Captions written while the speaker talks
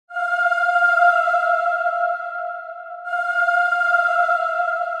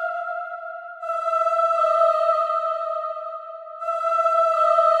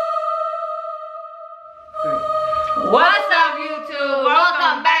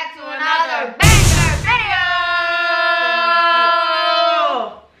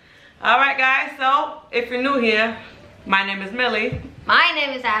if you're new here, my name is Millie. My name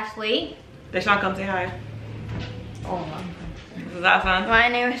is Ashleigh. Deshaun, come say hi. Oh, This is our son. my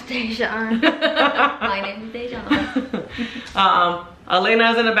name is Deshaun. My name is Deshaun.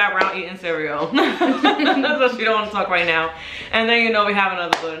 Elena's in the background eating cereal. So she don't want to talk right now. And then you know we have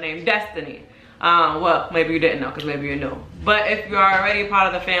another little name, Destiny. Well, maybe you didn't know because maybe you knew. But if you are already part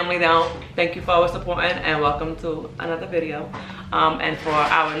of the family, then thank you for always supporting and welcome to another video. And for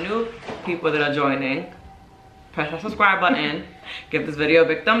our new people that are joining, press that subscribe button, give this video a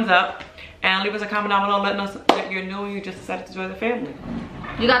big thumbs up, and leave us a comment down below letting us know that you're new and you just decided to join the family.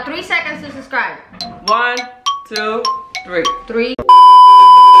 You got 3 seconds to subscribe. 1, 2, 3. 3,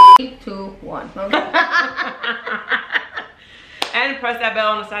 2, 1. Okay. And press that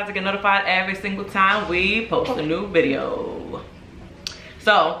bell on the side to get notified every single time we post a new video.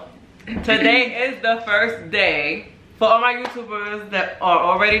 So today is the first day for all my YouTubers that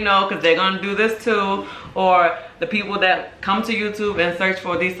already know, because they're gonna do this too, or the people that come to YouTube and search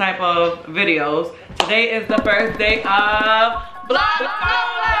for these type of videos. Today is the first day of VLOGTOBER!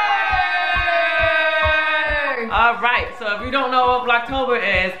 Alright, so if you don't know what VLOGTOBER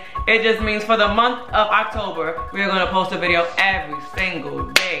is, it just means for the month of October, we're gonna post a video every single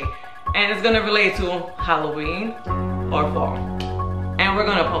day. And it's gonna relate to Halloween or fall. And we're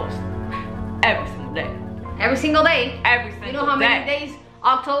gonna post every single day. Every single day. Every single day. You know how many days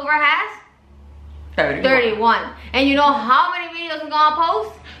October has? 31. 31. And you know how many videos we're gonna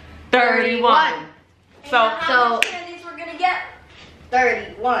post? 31. So how much candies we're gonna get?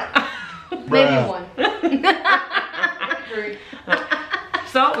 31. Maybe 1.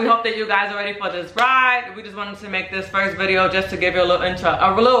 So we hope that you guys are ready for this ride. We just wanted to make this first video just to give you a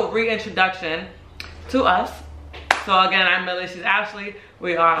little reintroduction to us. So again, I'm Millie, she's Ashleigh.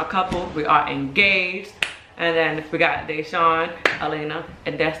 We are a couple, we are engaged. And then we got Deshaun, Elena,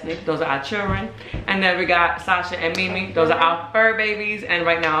 and Destiny. Those are our children. And then we got Sasha and Mimi. Those are our fur babies. And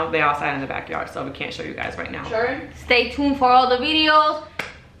right now they're outside in the backyard, so we can't show you guys right now. Sure. Stay tuned for all the videos.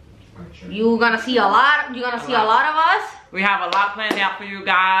 You're gonna see a lot. You're gonna see a lot of us. We have a lot planned out for you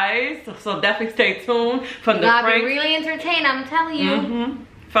guys, so definitely stay tuned. From the You're gonna pranks, be really entertained, I'm telling you.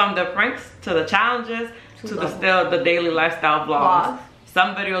 from the pranks to the challenges to the daily lifestyle vlogs.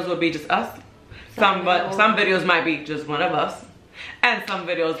 Some videos will be just us. Some videos might be just one of us, and some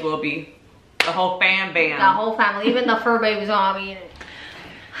videos will be the whole fam bam. The whole family, even the fur babies gonna be in it.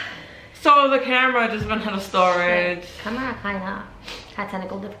 So the camera just went out of storage. Camera kinda had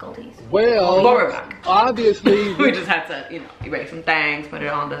technical difficulties. Well, But we're back. obviously, We just had to, erase some things, put it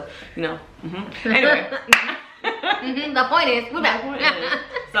on the, Anyway. The point is, we're back.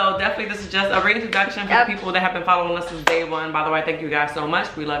 So definitely this is just a reintroduction for the people that have been following us since day one. By the way, thank you guys so much.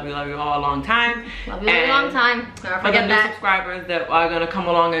 We love you all a long time. Love you a long time. Never For the forget new that. subscribers that are gonna come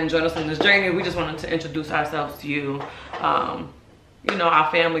along and join us on this journey, we just wanted to introduce ourselves to you. Our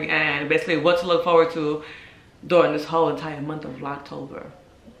family, and basically what to look forward to during this whole entire month of VLOGTOBER.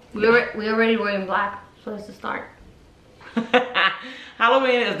 We already wearing black, so it's a start.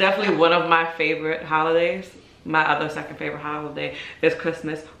 Halloween is definitely one of my favorite holidays. My other second favorite holiday is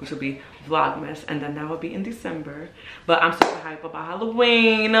Christmas, which will be Vlogmas, and then that will be in December. But I'm super hyped about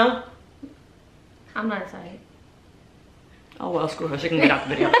Halloween. I'm not excited. Oh well, screw her, she can get out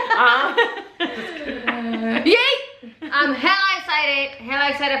the video. Yay! I'm hella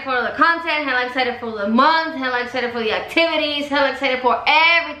excited for the content, hella excited for the month, hella excited for the activities, hella excited for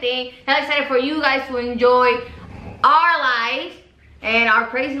everything, hella excited for you guys to enjoy our lives and our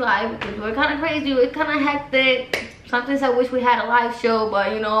crazy life, because we're kind of crazy, we're kind of hectic. Sometimes I wish we had a live show, but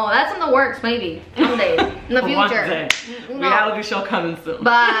that's in the works, maybe someday in the future. One day. Reality show coming soon.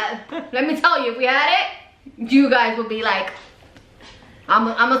 But let me tell you, if we had it, you guys would be like, I'm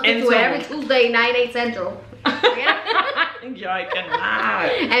gonna stick to it every Tuesday, 9, 8 Central. Yeah, I cannot.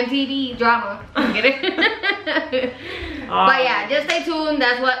 MTV drama. Get it? But yeah, just stay tuned.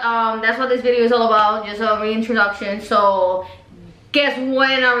 That's what this video is all about. Just a reintroduction. So guess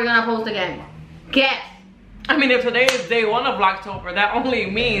when are we gonna post again? Guess. I mean, if today is day 1 of VLOGTOBER, that only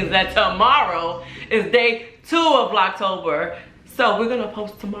means that tomorrow is day 2 of VLOGTOBER. So we're gonna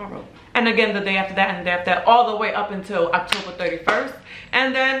post tomorrow. And again the day after that and the day after that, all the way up until October 31st.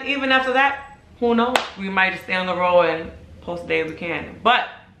 And then even after that, who knows? We might just stay on the roll and post the day we can. But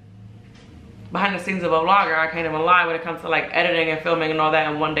behind the scenes of a vlogger, I can't even lie when it comes to like editing and filming and all that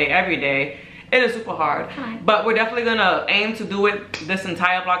in one day, every day. It is super hard. But we're definitely gonna aim to do it this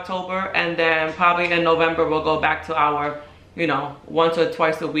entire VLOGTOBER, and then probably in November we'll go back to our, once or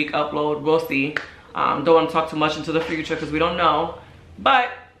twice a week upload. We'll see. Don't want to talk too much into the future because we don't know.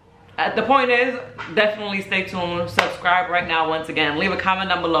 But the point is, definitely stay tuned. Subscribe right now once again. Leave a comment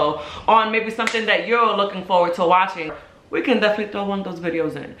down below on maybe something that you're looking forward to watching. We can definitely throw one of those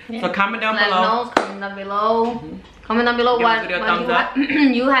videos in. Yeah. So comment down below. Comment down below. Comment down below what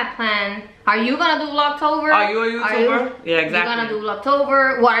you have planned. Are you gonna do Vlogtober? Are you a YouTuber? Yeah, exactly. You're gonna do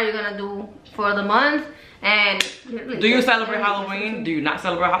Vlogtober. What are you gonna do for the month? And do you celebrate Halloween? Do you not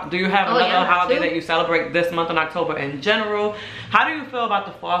celebrate? Do you have another holiday that you celebrate this month in October in general? How do you feel about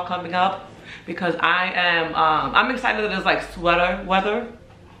the fall coming up? Because I am, I'm excited that there's like sweater weather,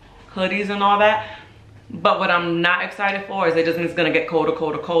 hoodies and all that. But what I'm not excited for is it just means it's gonna get colder,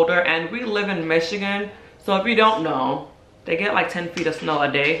 colder, colder. And we live in Michigan, so if you don't know, they get like 10 feet of snow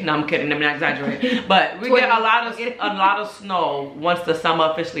a day. No, I'm kidding. I'm not exaggerating. But we get a lot of snow once the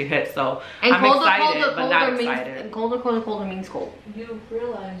summer officially hits. So I'm excited, but not excited. And colder means cold. You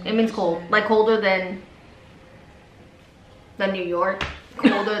realize it means cold, like colder than New York,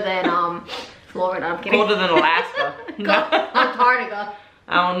 colder than Florida. I'm kidding. Colder than Alaska. Antarctica.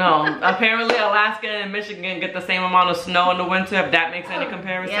 I don't know. Apparently Alaska and Michigan get the same amount of snow in the winter, if that makes any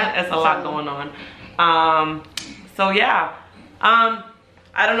comparison. Yeah, it's a lot going on. So yeah, I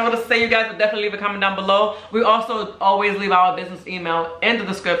don't know what to say, you guys, but definitely leave a comment down below. We also always leave our business email in the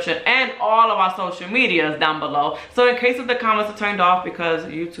description and all of our social medias down below. So in case of the comments are turned off, because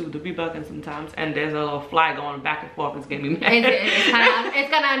YouTube do be bugging sometimes and there's a little fly going back and forth, it's getting me mad. It's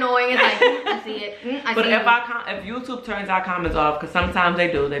kind of annoying. It's like, I see it. But if YouTube turns our comments off, because sometimes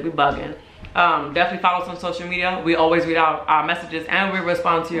they do, they be bugging. Definitely follow us on social media. We always read our messages and we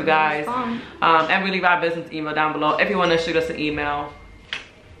respond to you guys. And we leave our business email down below. If you want to shoot us an email,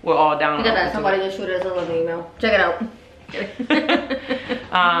 we're all down. You got that? Somebody just shoot us a little email. Check it out.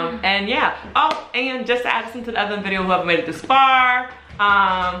 And yeah. Oh, and just to add this into the other video, whoever made it this far,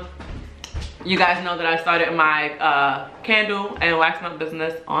 you guys know that I started my candle and wax melt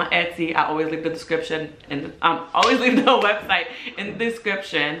business on Etsy. I always leave the description and always leave the website in the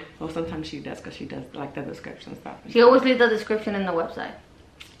description. Well, sometimes she does, because she does like the description stuff. She always leaves the description in the website.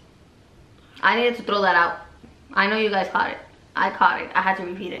 I needed to throw that out. I know you guys caught it. I caught it. I had to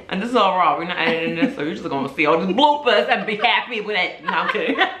repeat it. And this is all raw. We're not editing this, so you're just gonna see all these bloopers and be happy with it. No, I'm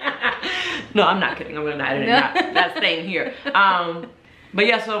kidding. No, I'm not kidding. I'm gonna not edit it. That's staying here. But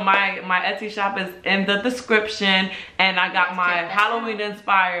yeah, so my Etsy shop is in the description, and I got my Halloween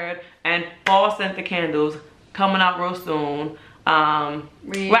inspired and fall scented candles coming out real soon.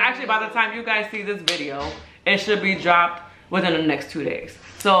 Well, actually, by the time you guys see this video, it should be dropped within the next 2 days.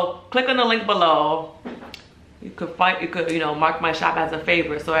 So click on the link below. You could mark my shop as a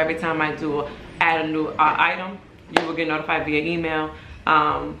favorite, so every time I do add a new item, you will get notified via email.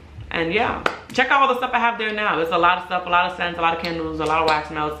 And yeah, check out all the stuff I have there now. There's a lot of stuff, a lot of scents, a lot of candles, a lot of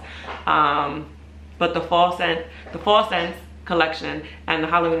wax melts. But the fall scents collection and the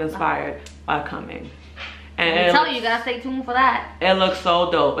Halloween inspired are coming. And I tell you, you gotta stay tuned for that. It looks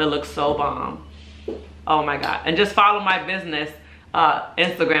so dope. It looks so bomb. Oh my god! And just follow my business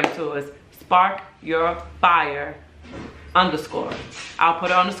Instagram too. It's SparkYourFire_. I'll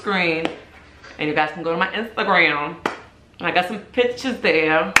put it on the screen, and you guys can go to my Instagram. I got some pictures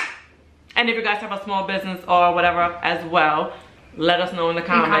there. And if you guys have a small business or whatever as well, let us know in the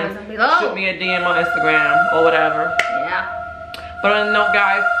comments. Shoot me a DM on Instagram or whatever. Yeah. But on the note,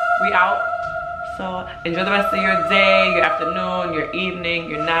 guys, we out. So enjoy the rest of your day, your afternoon, your evening,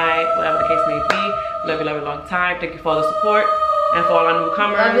 your night, whatever the case may be. Love you long time. Thank you for all the support. And for all our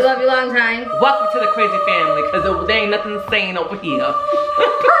newcomers. Love you long time. Welcome to the crazy family, because there ain't nothing insane over here.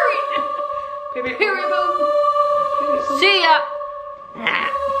 Period. See ya.